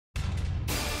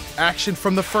Action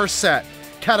from the first set.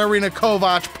 Katarina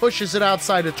Kovac pushes it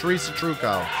outside to Teresa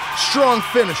Trucco. Strong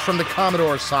finish from the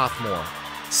Commodore sophomore.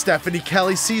 Stephanie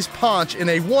Kelly sees Ponch in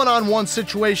a one-on-one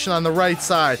situation on the right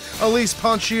side. Elise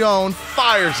Ponchione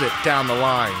fires it down the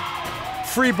line.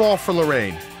 Free ball for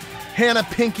Lorain. Hannah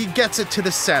Pinky gets it to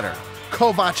the setter.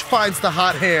 Kovac finds the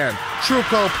hot hand.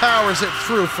 Trucco powers it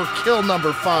through for kill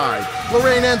number 5.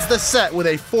 Lorain ends the set with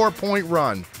a 4-point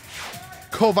run.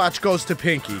 Kovac goes to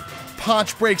Pinky.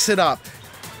 Ponch breaks it up.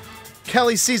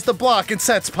 Kelly sees the block and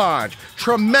sets Ponch.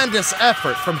 Tremendous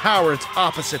effort from Howard's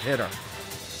opposite hitter.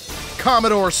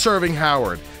 Commodore serving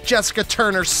Howard. Jessica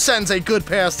Turner sends a good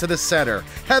pass to the setter.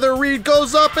 Heather Reed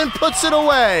goes up and puts it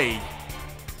away.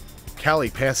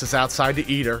 Kelly passes outside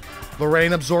to Eder.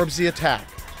 Lorain absorbs the attack.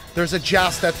 There's a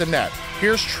joust at the net.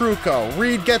 Here's Trucco.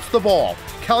 Reed gets the ball.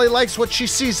 Kelly likes what she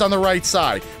sees on the right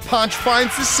side. Ponch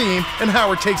finds the seam, and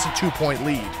Howard takes a 2-point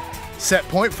lead. Set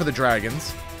point for the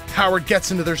Dragons. Howard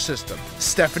gets into their system.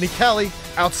 Stephanie Kelly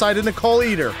outside to Nicole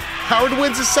Eder. Howard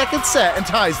wins the second set and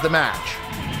ties the match.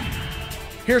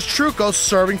 Here's Trucco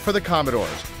serving for the Commodores.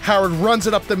 Howard runs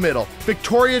it up the middle.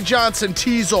 Victoria Johnson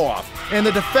tees off, and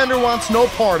the defender wants no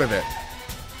part of it.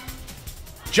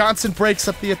 Johnson breaks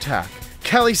up the attack.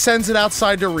 Kelly sends it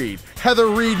outside to Reed. Heather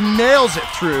Reed nails it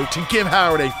through to give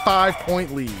Howard a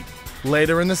 5-point lead.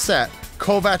 Later in the set,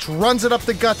 Kovac runs it up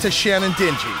the gut to Shannon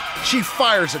Dingy. She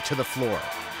fires it to the floor.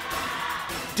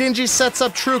 Dingy sets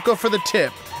up Trucco for the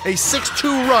tip. A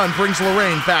 6-2 run brings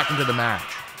Lorain back into the match.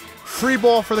 Free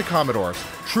ball for the Commodores.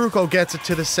 Trucco gets it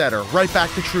to the setter, right back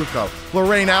to Trucco.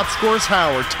 Lorain outscores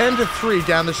Howard 10-3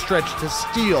 down the stretch to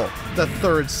steal the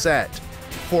third set.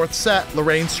 Fourth set,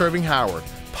 Lorain serving Howard.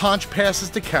 Ponch passes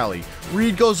to Kelly.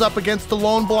 Reed goes up against the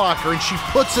lone blocker and she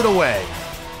puts it away.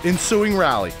 Ensuing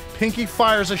rally, Pinky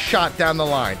fires a shot down the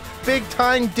line. Big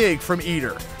tying dig from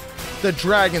Eder. The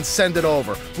Dragons send it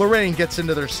over. Lorain gets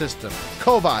into their system.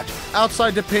 Kovac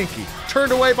outside to Pinky,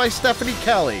 turned away by Stephanie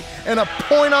Kelly, and a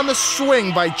point on the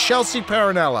swing by Chelsea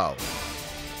Parinello.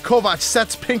 Kovac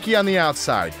sets Pinky on the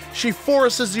outside. She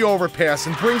forces the overpass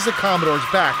and brings the Commodores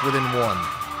back within 1.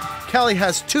 Kelly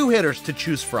has 2 hitters to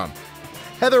choose from.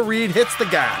 Heather Reed hits the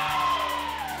gap.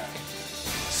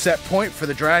 Set point for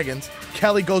the Dragons.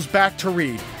 Kelly goes back to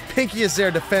Reed. Pinky is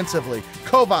there defensively.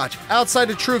 Kovac outside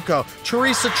to Trucco.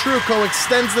 Teresa Trucco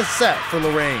extends the set for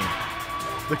Lorain.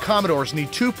 The Commodores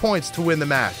need 2 points to win the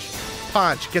match.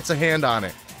 Ponch gets a hand on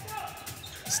it.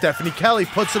 Stephanie Kelly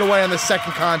puts it away on the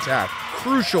second contact.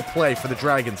 Crucial play for the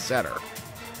Dragons setter.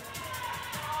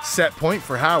 Set point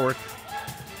for Howard.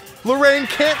 Lorain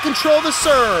can't control the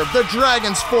serve. The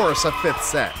Dragons force a 5th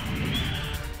set.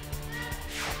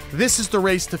 This is the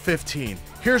race to 15.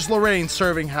 Here's Lorain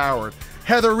serving Howard.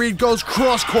 Heather Reed goes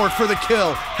cross-court for the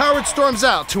kill. Howard storms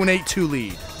out to an 8-2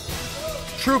 lead.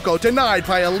 Trucco denied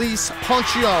by Elise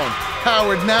Ponchione.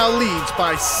 Howard now leads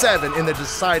by 7 in the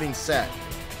deciding set.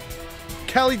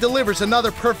 Kelly delivers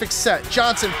another perfect set.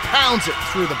 Johnson pounds it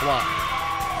through the block.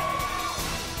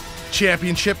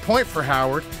 Championship point for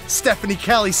Howard. Stephanie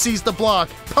Kelly sees the block.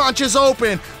 Ponch is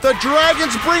open. The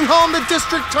Dragons bring home the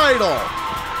district title.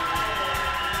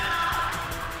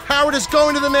 Howard is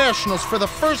going to the Nationals for the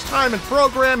first time in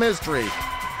program history.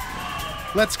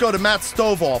 Let's go to Matt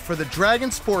Stovall for the Dragon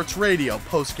Sports Radio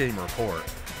post-game report.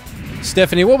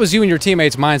 Stephanie, what was you and your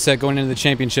teammates' mindset going into the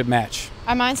championship match?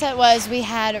 Our mindset was we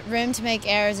had room to make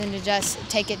errors and to just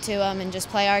take it to them and just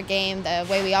play our game the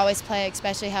way we always play,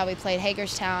 especially how we played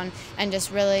Hagerstown, and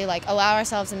just really allow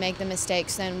ourselves to make the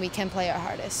mistakes, then we can play our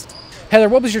hardest. Heather,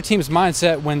 what was your team's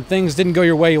mindset when things didn't go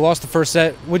your way? You lost the first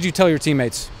set. What did you tell your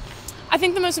teammates? I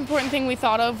think the most important thing we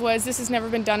thought of was this has never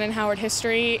been done in Howard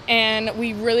history, and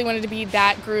we really wanted to be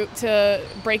that group to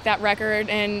break that record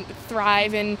and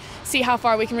thrive and see how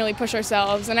far we can really push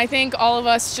ourselves. And I think all of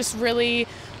us just really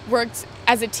worked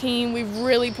as a team. We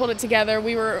really pulled it together.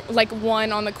 We were like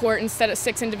one on the court instead of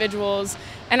 6 individuals.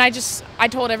 And I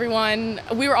told everyone,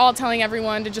 we were all telling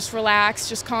everyone to just relax,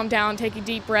 just calm down, take a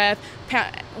deep breath.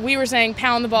 We were saying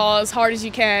pound the ball as hard as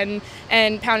you can,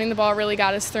 and pounding the ball really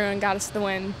got us through and got us the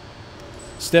win.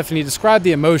 Stephanie, describe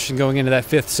the emotion going into that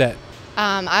 5th set.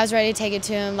 I was ready to take it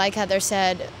to him. Like Heather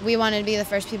said, we wanted to be the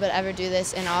first people to ever do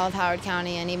this in all of Howard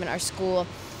County and even our school.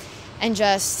 And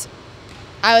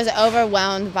I was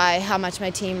overwhelmed by how much my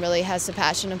team really has the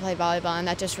passion to play volleyball, and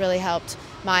that just really helped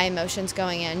my emotions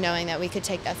going in, knowing that we could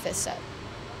take that 5th set.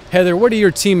 Heather, what do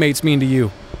your teammates mean to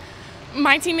you?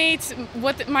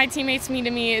 What my teammates mean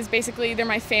to me is basically they're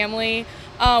my family.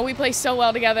 We play so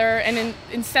well together, and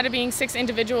instead of being 6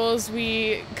 individuals,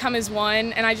 we come as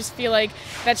one, and I just feel like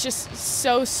that's just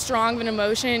so strong of an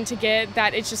emotion to get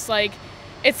that it's just like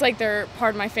it's like they're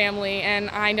part of my family, and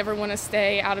I never want to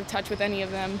stay out of touch with any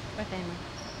of them. My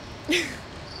family.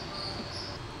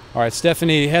 All right,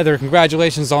 Stephanie, Heather,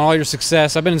 congratulations on all your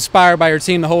success. I've been inspired by your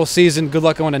team the whole season. Good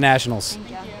luck going to nationals. Thank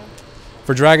you.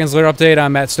 For Dragons Lair Update,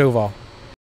 I'm Matt Stovall.